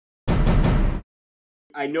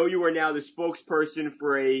I know you are now the spokesperson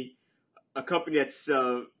for a company that's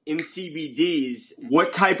in CBDs.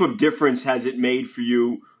 What type of difference has it made for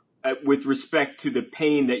you with respect to the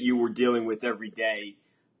pain that you were dealing with every day?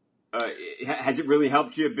 Has it really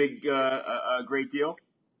helped you a great deal?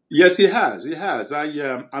 Yes, it has. It has. I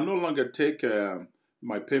no longer take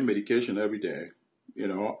my pain medication every day.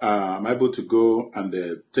 I'm able to go and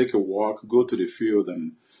take a walk, go to the field,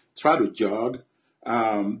 and try to jog.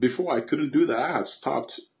 Before I couldn't do that. I had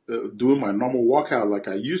stopped doing my normal workout like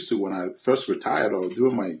I used to when I first retired or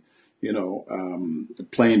doing my,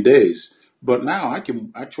 playing days. But now I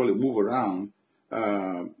can actually move around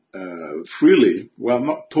freely. Well,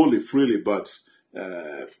 not totally freely, but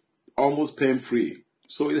uh, almost pain free.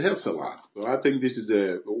 So it helps a lot. So I think this is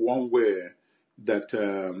a one way that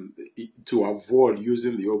to avoid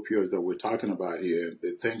using the opioids that we're talking about here,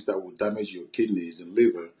 the things that will damage your kidneys and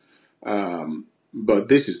liver. But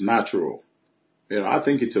this is natural. I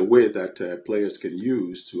think it's a way that players can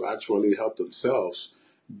use to actually help themselves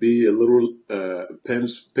be a little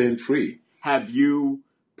pain free. Have you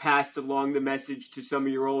passed along the message to some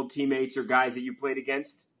of your old teammates or guys that you played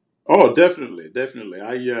against? Oh, definitely, definitely.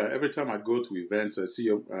 I every time I go to events, I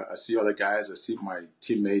see other guys, I see my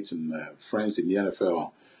teammates and friends in the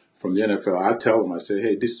NFL. From the NFL, I tell them, I say,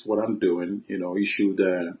 hey, this is what I'm doing. You should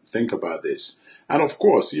think about this. And of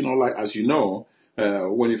course, like as you know,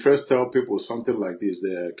 when you first tell people something like this,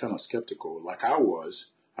 they're kind of skeptical, like I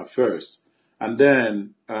was at first. And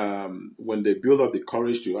then when they build up the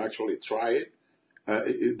courage to actually try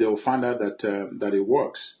it, they'll find out that it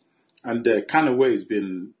works. And the kind of way it's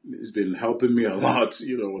been helping me a lot,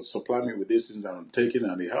 supply me with these things that I'm taking,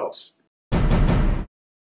 and it helps.